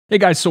Hey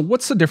guys, so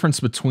what's the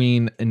difference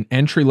between an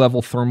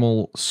entry-level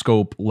thermal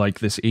scope like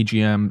this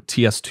AGM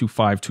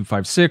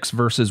TS25-256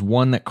 versus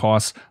one that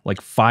costs like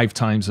 5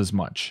 times as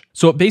much?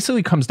 So it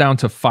basically comes down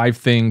to 5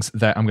 things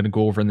that I'm going to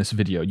go over in this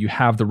video. You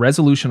have the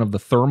resolution of the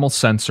thermal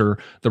sensor,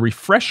 the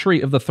refresh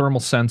rate of the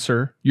thermal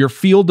sensor, your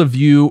field of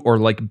view or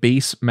like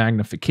base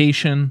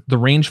magnification, the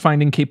range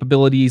finding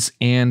capabilities,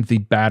 and the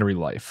battery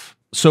life.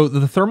 So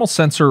the thermal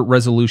sensor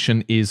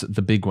resolution is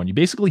the big one. You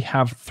basically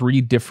have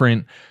 3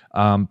 different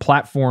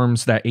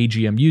platforms that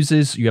AGM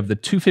uses. You have the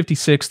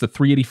 256, the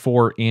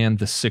 384, and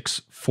the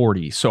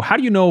 640. So how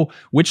do you know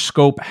which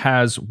scope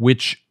has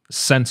which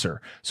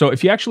sensor? So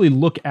if you actually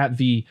look at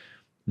the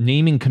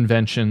naming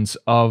conventions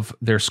of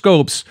their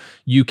scopes,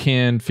 you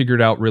can figure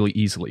it out really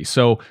easily.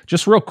 So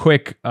just real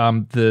quick,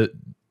 the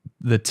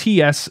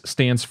TS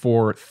stands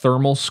for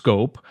thermal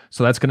scope.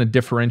 So that's going to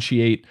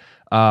differentiate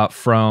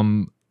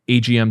from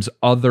AGM's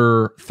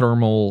other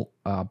thermal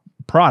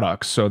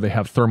products. So they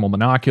have thermal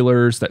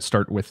binoculars that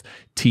start with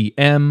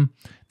TM.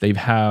 They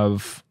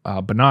have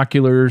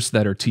binoculars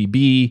that are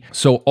TB.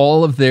 So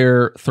all of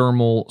their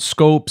thermal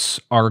scopes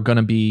are going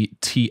to be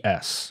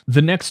TS.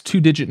 The next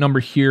 2-digit number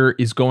here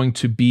is going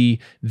to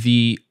be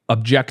the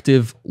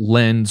objective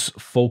lens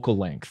focal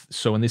length.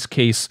 So in this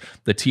case,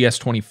 the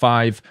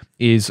TS25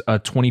 is a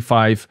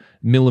 25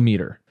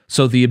 millimeter.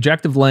 So the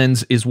objective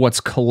lens is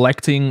what's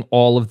collecting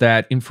all of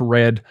that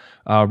infrared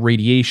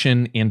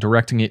radiation and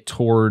directing it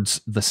towards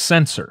the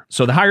sensor.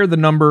 So the higher the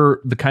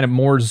number, the kind of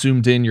more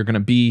zoomed in you're going to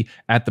be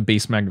at the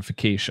base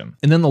magnification.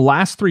 And then the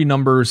last 3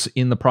 numbers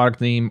in the product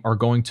name are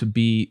going to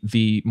be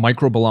the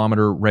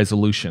microbolometer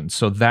resolution.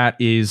 So that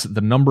is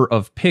the number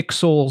of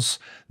pixels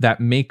that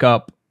make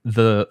up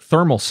the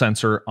thermal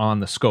sensor on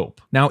the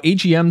scope. Now,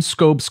 AGM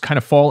scopes kind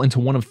of fall into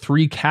one of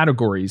 3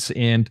 categories,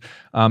 and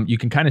you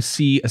can kind of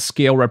see a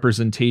scale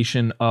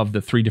representation of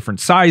the 3 different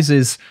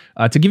sizes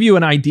to give you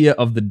an idea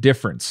of the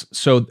difference.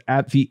 So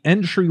at the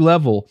entry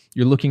level,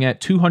 you're looking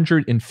at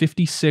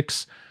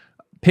 256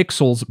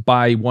 pixels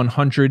by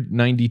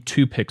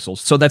 192 pixels.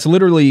 So that's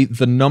literally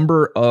the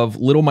number of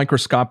little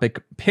microscopic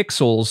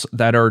pixels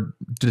that are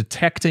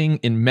detecting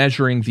and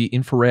measuring the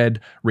infrared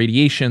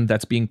radiation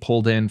that's being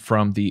pulled in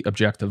from the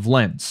objective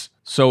lens.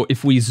 So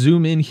if we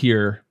zoom in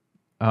here,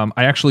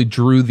 I actually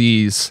drew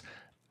these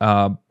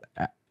at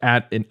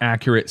an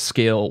accurate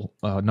scale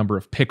number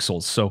of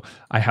pixels. So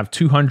I have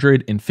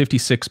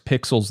 256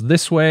 pixels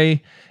this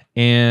way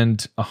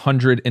and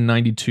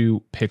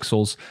 192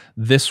 pixels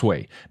this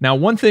way. Now,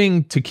 one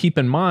thing to keep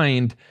in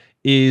mind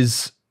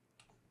is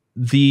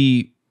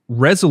the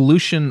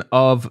resolution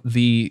of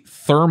the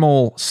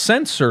thermal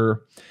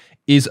sensor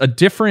is a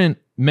different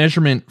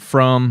measurement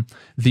from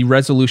the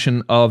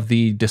resolution of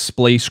the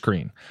display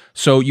screen.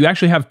 So you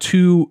actually have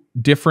 2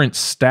 different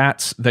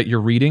stats that you're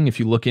reading if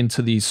you look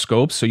into these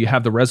scopes. So you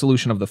have the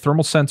resolution of the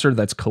thermal sensor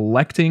that's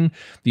collecting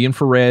the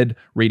infrared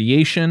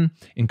radiation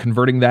and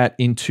converting that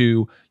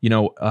into,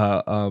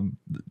 the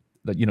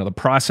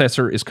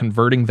processor is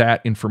converting that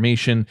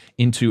information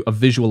into a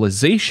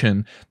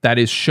visualization that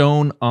is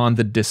shown on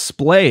the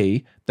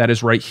display that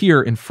is right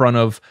here in front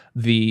of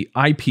the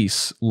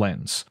eyepiece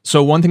lens.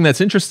 So one thing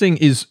that's interesting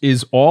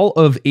is all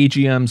of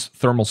AGM's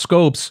thermal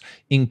scopes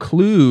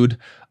include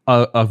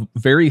a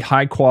very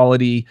high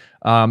quality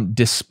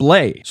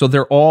display. So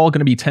they're all going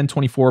to be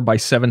 1024 by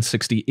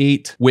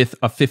 768 with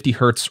a 50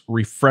 hertz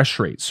refresh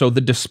rate. So the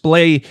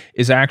display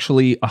is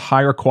actually a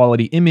higher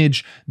quality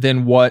image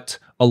than what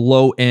a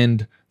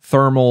low-end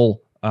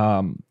thermal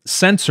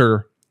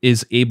sensor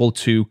is able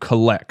to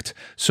collect.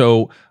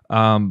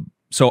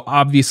 So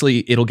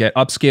obviously it'll get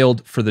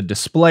upscaled for the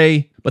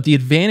display, but the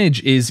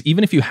advantage is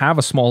even if you have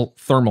a small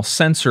thermal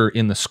sensor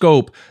in the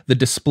scope, the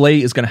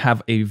display is going to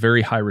have a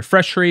very high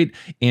refresh rate,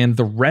 and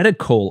the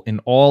reticle in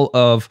all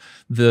of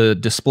the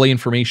display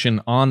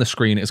information on the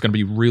screen is going to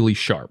be really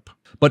sharp.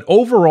 But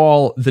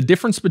overall, the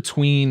difference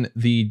between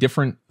the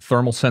different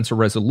thermal sensor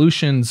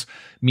resolutions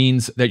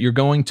means that you're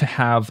going to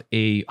have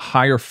a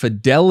higher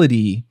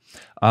fidelity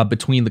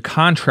between the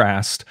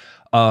contrast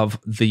of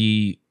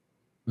the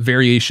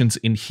variations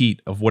in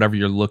heat of whatever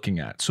you're looking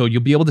at. So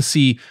you'll be able to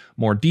see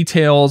more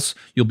details.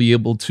 You'll be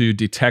able to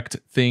detect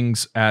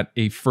things at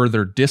a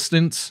further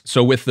distance.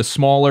 So with the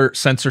smaller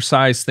sensor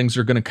size, things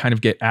are going to kind of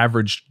get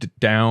averaged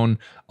down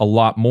a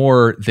lot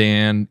more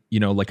than,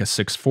 like a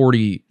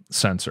 640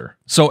 sensor.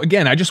 So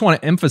again, I just want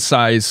to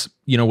emphasize,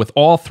 with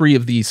all 3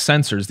 of these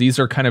sensors, these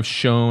are kind of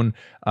shown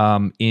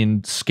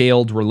in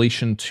scaled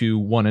relation to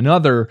one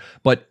another,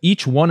 but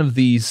each one of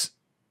these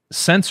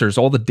sensors,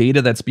 all the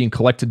data that's being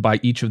collected by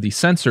each of these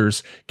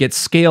sensors gets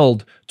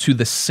scaled to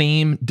the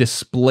same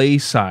display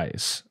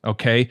size,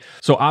 okay?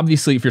 So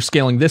obviously if you're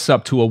scaling this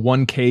up to a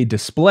 1K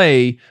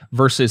display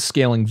versus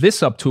scaling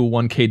this up to a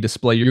 1K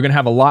display, you're gonna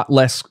have a lot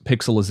less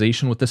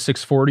pixelization with the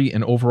 640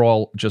 and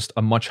overall just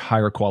a much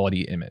higher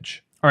quality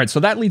image. All right,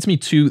 so that leads me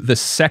to the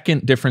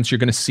second difference you're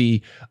going to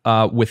see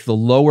with the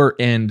lower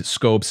end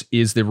scopes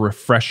is the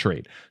refresh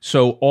rate.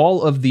 So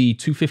all of the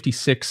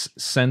 256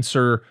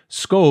 sensor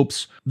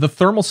scopes, the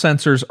thermal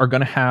sensors are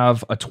going to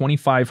have a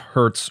 25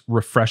 hertz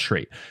refresh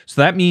rate.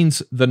 So that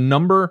means the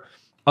number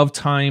of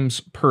times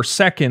per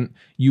second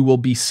you will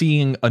be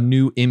seeing a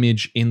new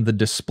image in the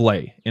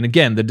display. And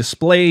again, the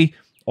display,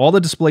 all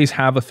the displays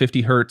have a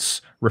 50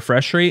 hertz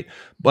refresh rate,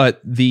 but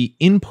the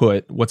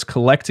input, what's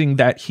collecting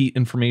that heat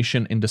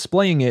information and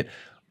displaying it,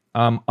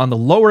 on the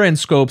lower end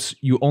scopes,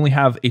 you only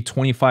have a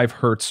 25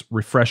 hertz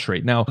refresh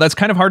rate. Now, that's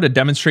kind of hard to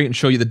demonstrate and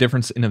show you the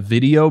difference in a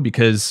video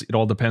because it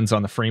all depends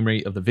on the frame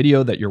rate of the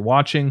video that you're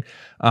watching.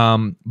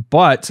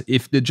 But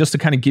just to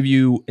kind of give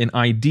you an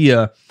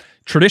idea,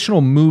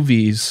 traditional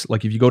movies,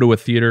 like if you go to a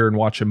theater and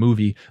watch a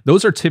movie,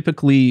 those are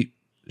typically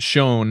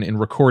shown and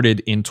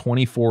recorded in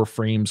 24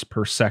 frames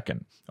per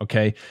second.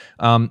 Okay.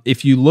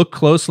 If you look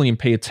closely and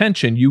pay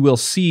attention, you will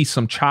see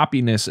some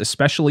choppiness,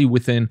 especially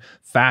within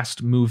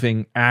fast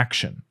moving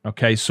action.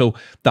 Okay. So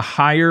the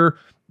higher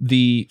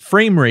the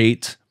frame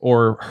rate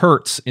or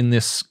hertz in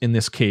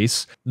this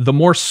case, the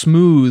more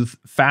smooth,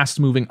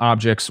 fast-moving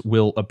objects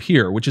will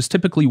appear, which is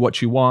typically what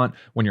you want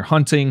when you're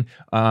hunting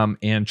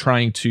and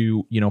trying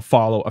to,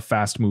 follow a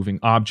fast-moving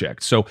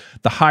object. So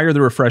the higher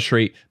the refresh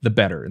rate, the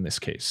better in this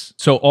case.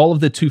 So all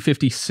of the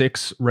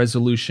 256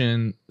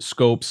 resolution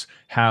scopes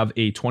have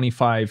a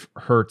 25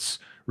 hertz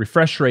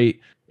refresh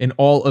rate, and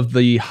all of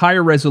the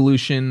higher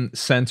resolution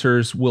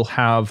sensors will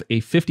have a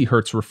 50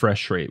 hertz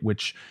refresh rate,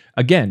 which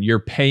again, you're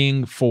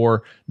paying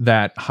for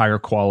that higher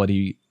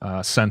quality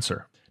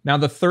sensor. Now,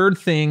 the third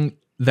thing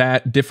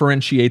that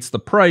differentiates the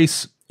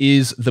price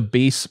is the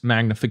base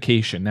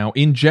magnification. Now,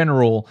 in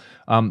general,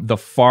 the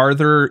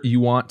farther you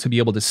want to be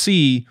able to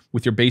see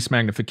with your base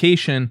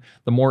magnification,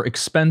 the more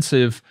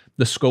expensive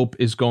the scope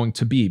is going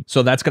to be.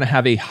 So that's going to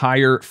have a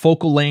higher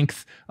focal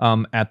length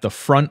at the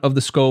front of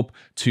the scope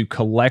to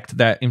collect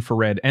that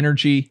infrared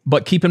energy.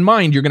 But keep in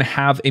mind, you're going to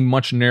have a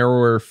much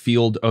narrower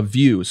field of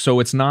view.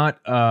 So it's not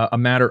a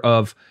matter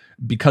of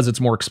because it's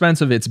more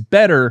expensive, it's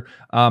better.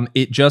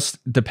 It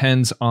just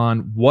depends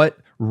on what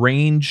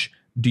range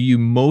do you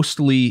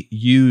mostly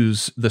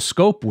use the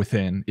scope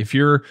within. If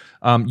you're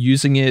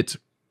using it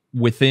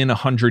within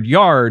 100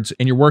 yards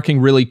and you're working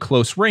really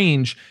close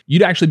range,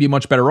 you'd actually be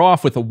much better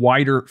off with a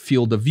wider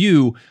field of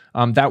view.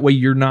 That way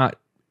you're not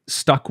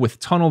stuck with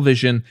tunnel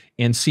vision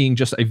and seeing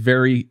just a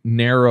very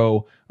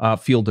narrow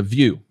field of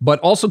view. But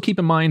also keep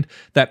in mind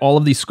that all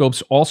of these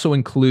scopes also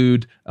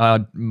include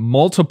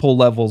multiple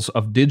levels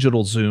of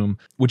digital zoom,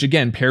 which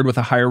again, paired with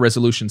a higher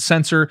resolution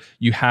sensor,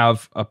 you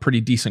have a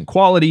pretty decent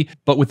quality.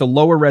 But with the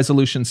lower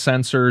resolution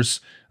sensors,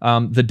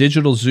 the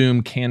digital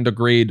zoom can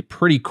degrade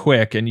pretty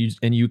quick and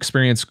you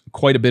experience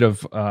quite a bit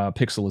of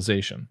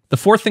pixelization. The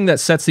fourth thing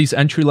that sets these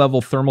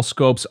entry-level thermal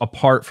scopes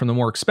apart from the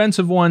more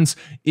expensive ones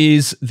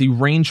is the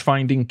range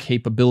finding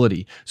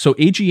capability. So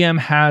AGM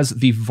has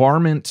the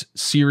Varmint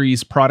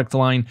series product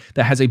line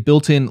that has a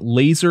built-in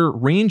laser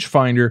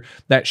rangefinder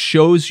that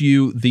shows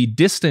you the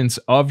distance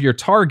of your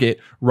target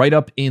right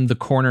up in the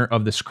corner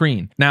of the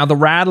screen. Now, the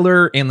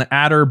Rattler and the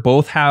Adder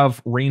both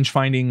have range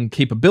finding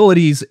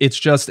capabilities. It's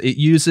just it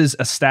uses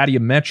a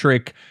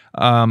statiometric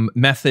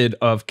method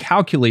of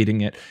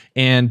calculating it.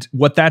 And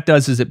what that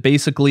does is it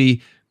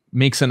basically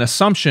makes an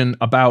assumption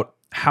about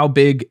how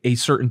big a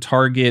certain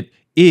target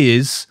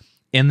is.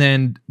 And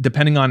then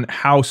depending on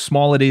how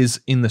small it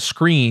is in the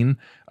screen,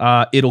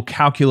 it'll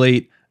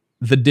calculate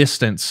the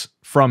distance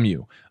from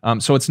you.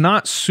 So it's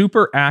not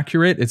super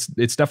accurate. It's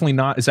definitely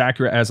not as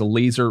accurate as a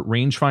laser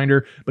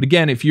rangefinder. But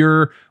again, if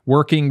you're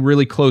working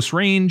really close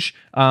range,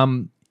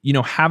 having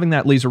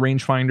that laser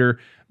rangefinder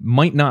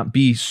might not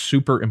be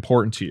super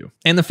important to you.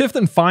 And the fifth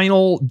and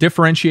final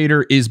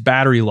differentiator is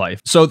battery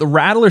life. So the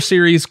Rattler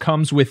series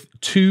comes with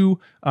two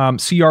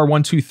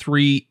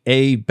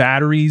CR123A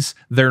batteries.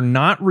 They're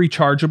not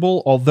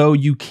rechargeable, although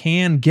you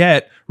can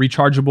get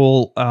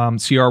rechargeable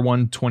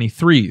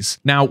CR123s.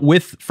 Now,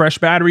 with fresh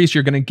batteries,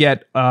 you're going to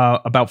get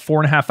about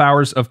 4.5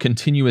 hours of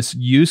continuous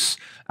use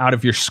out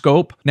of your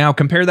scope. Now,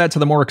 compare that to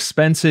the more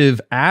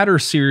expensive Adder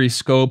series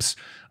scopes,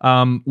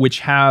 which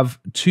have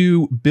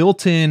two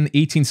built-in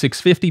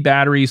 18650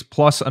 batteries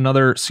plus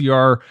another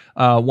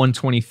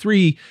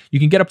CR123, you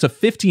can get up to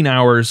 15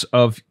 hours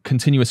of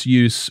continuous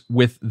use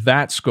with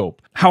that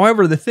scope.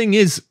 However, the thing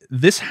is,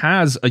 this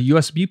has a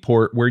USB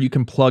port where you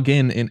can plug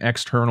in an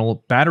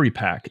external battery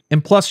pack.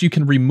 And plus, you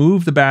can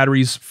remove the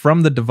batteries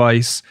from the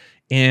device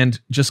and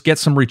just get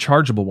some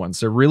rechargeable ones.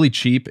 They're really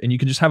cheap, and you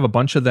can just have a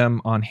bunch of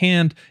them on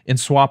hand and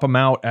swap them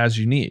out as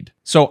you need.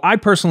 So I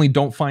personally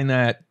don't find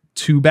that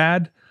too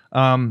bad.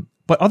 But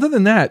other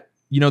than that,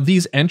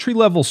 these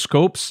entry-level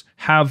scopes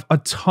have a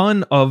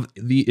ton of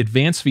the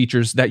advanced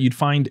features that you'd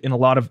find in a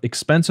lot of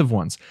expensive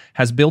ones.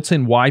 Has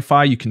built-in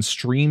Wi-Fi. You can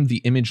stream the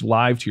image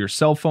live to your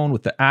cell phone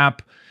with the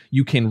app.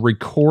 You can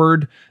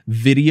record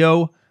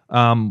video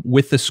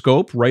with the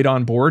scope right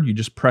on board. You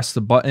just press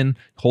the button,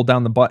 hold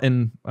down the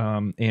button,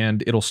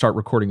 and it'll start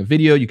recording a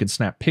video. You can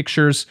snap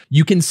pictures.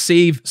 You can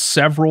save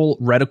several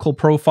reticle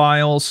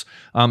profiles.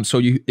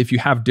 So if you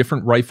have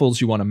different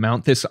rifles you want to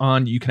mount this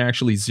on, you can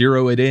actually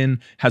zero it in,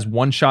 has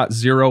one-shot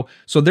zero.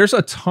 So there's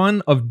a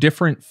ton of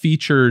different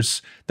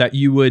features that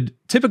you would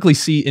typically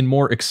see in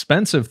more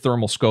expensive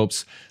thermal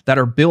scopes that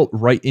are built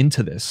right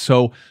into this.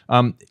 So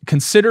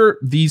consider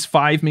these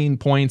 5 main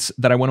points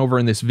that I went over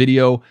in this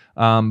video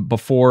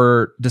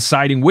before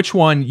deciding which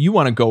one you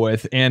want to go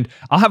with. And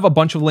I'll have a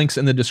bunch of links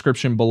in the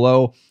description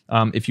below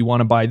if you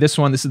want to buy this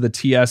one. This is the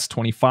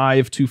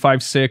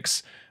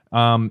TS25-256.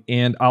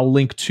 And I'll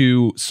link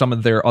to some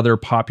of their other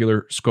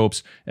popular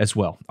scopes as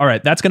well. All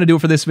right, that's going to do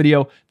it for this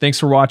video. Thanks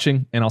for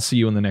watching, and I'll see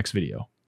you in the next video.